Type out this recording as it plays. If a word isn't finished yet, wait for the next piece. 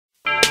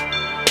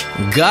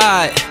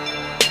God,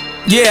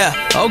 yeah,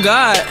 oh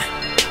God,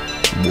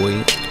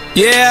 boy,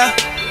 yeah,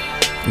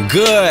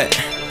 good.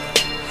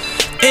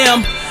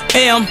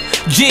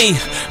 MMG,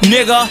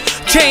 nigga,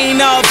 chain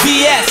off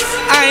BS.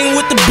 I ain't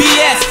with the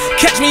BS.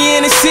 Catch me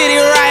in the city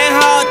riding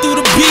hard through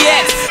the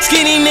BS.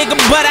 Skinny nigga,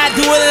 but I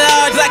do it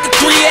large like a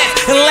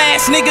 3X. And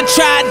last nigga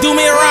tried do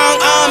me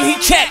wrong, he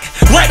checked.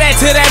 Right back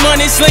to that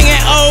money slinging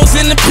O's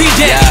in the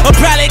PJ. Or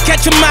probably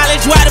catch a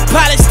mileage while the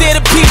pilot steer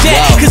the PJ.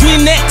 Cause we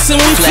next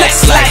and we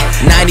flex like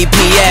 90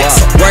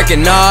 PX.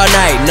 Working all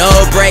night, no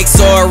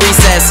breaks or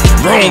recess.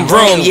 Vroom,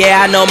 vroom.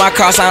 Yeah, I know my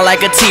car sound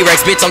like a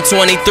T-Rex. Bitch, I'm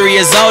 23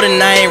 years old and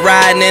I ain't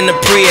riding in the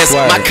Prius.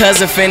 My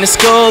cousin finished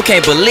school,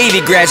 can't believe he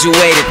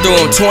graduated. Threw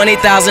him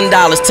 $20,000,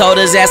 told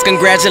his ass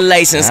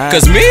congratulations.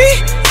 Cause me?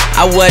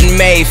 I wasn't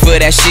made for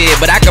that shit,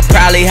 but I could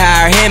probably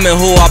hire him and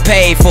who I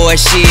paid for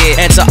shit.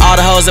 And to all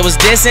the hoes that was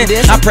dissing,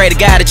 I pray to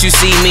God that you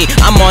see me.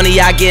 I'm on the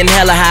yacht getting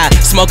hella high,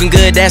 smoking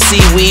good that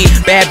seaweed.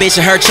 Bad bitch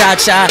and her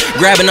cha-cha,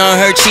 grabbing on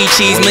her cheese.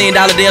 $1 million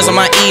deals on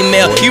my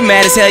email. You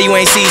mad as hell you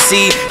ain't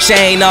CC.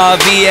 Shane all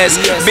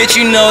VS, bitch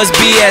you know it's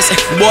BS.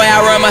 Boy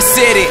I run my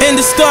city. In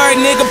the store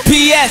nigga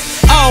PS.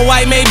 All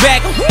white Maybach,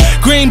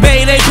 Green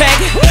Bay they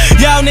packin'.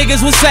 Y'all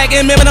niggas was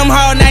slacking, remember them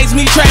hard nights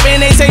me trapping.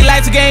 They say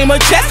life's a game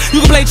of chess. You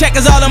can play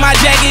checkers all on my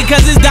jacket,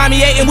 cause it's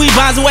dominating. We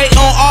bonds away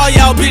on all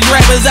y'all bitch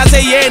rappers. I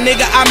say yeah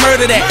nigga, I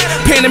murder that.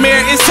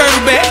 Panamera is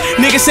turtle back.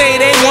 Niggas say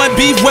they want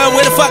beef, well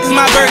where the fuck is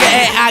my burger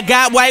at? I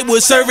got white,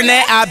 was serving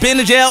that. I been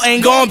to jail,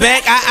 ain't going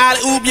back. I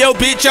oop your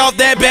bitch off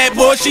that bad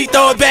boy, she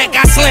throw it back.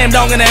 I slam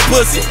dunk in that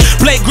pussy.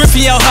 Blake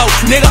Griffin your hoe,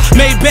 nigga.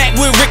 Made back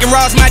with Rick and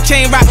Ross, my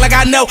chain rock like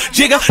I know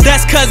jigga.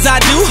 That's cause I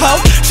do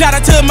hoe. Shout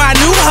out to my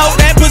new hoe,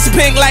 that pussy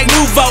pink like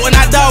Nouveau, and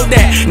I dog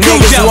that.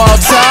 Niggas won't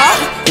talk,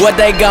 what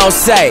they gon'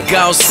 say?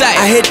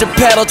 I hit the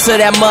pedal to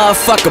that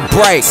motherfucker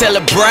break.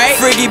 Celebrate,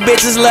 freaky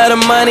bitches love the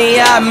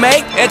money I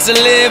make. And to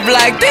live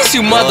like this,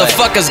 you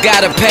motherfuckers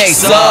gotta pay.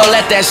 So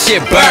let that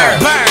shit burn.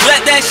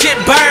 Let that shit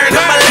burn.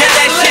 I'ma let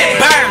that shit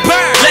burn.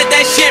 Let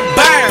that shit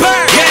burn.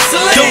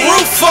 Gasoline. The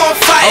roof on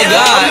fire. Oh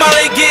God. I'm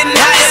only getting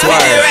higher. With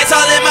the rats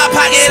all in my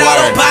pocket.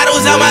 All them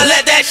bottles. I'ma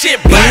let that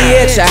shit burn.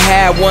 Bitch, I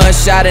had one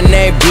shot and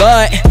they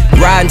blood.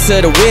 Riding till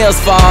the wheels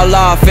fall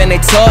off and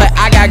they tore it.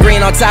 I got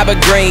green on top of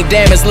green,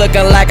 damn it's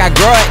looking like I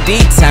grow it.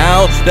 Deep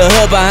town, the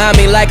hood behind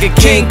me like a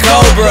king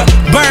cobra.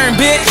 Burn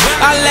bitch,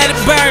 I let it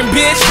burn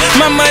bitch.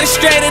 My money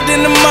straighter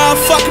than the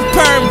motherfucking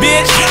perm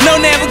bitch.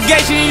 No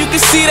navigation, you can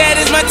see that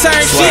is my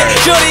turn shit.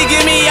 Shorty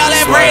give me all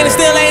that brain and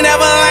still ain't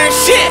never learned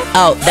shit.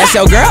 Oh, that's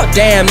your girl?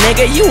 Damn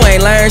nigga, you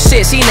ain't learned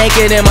shit. She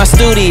naked in my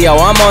studio,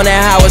 I'm on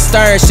that Howard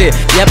Stern shit.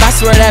 Yep, I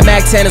swear that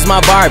Mac 10 is my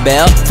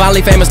barbell.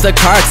 Finally famous the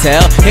cartel.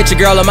 Hit your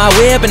girl on my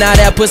whip and now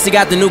that pussy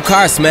got the new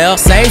car smell.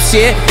 Same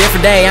shit,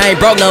 different day, I ain't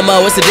broke no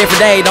more, it's a different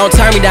day. Don't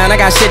turn me down, I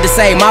got shit to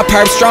say. My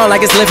perp strong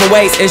like it's lifting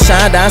weights. It's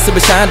shine down, super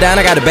shine down.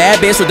 I got a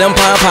bad bitch with them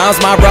pom-poms.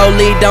 My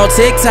rollie don't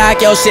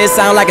tick-tock, your shit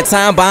sound like a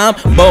time bomb.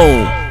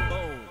 Boom.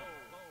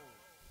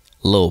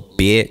 Little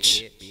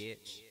bitch.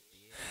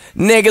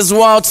 Niggas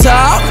won't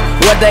talk,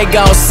 what they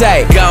gon'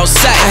 say?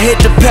 I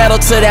hit the pedal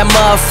to that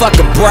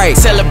motherfucker break.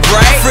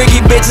 Celebrate, freaky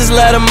bitches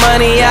love the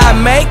money I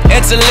make.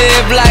 And to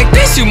live like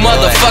this, you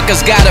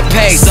motherfuckers gotta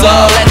pay. So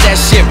let that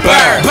shit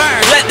burn.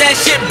 Let that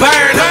shit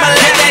burn. I'ma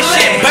let that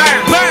shit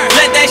burn.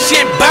 Let that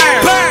shit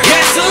burn.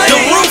 Gasoline. The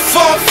roof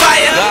on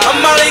fire.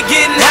 I'm only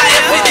getting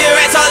higher. 50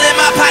 rats all in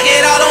my pocket.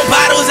 All them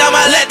bottles.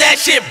 I'ma let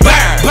that shit burn.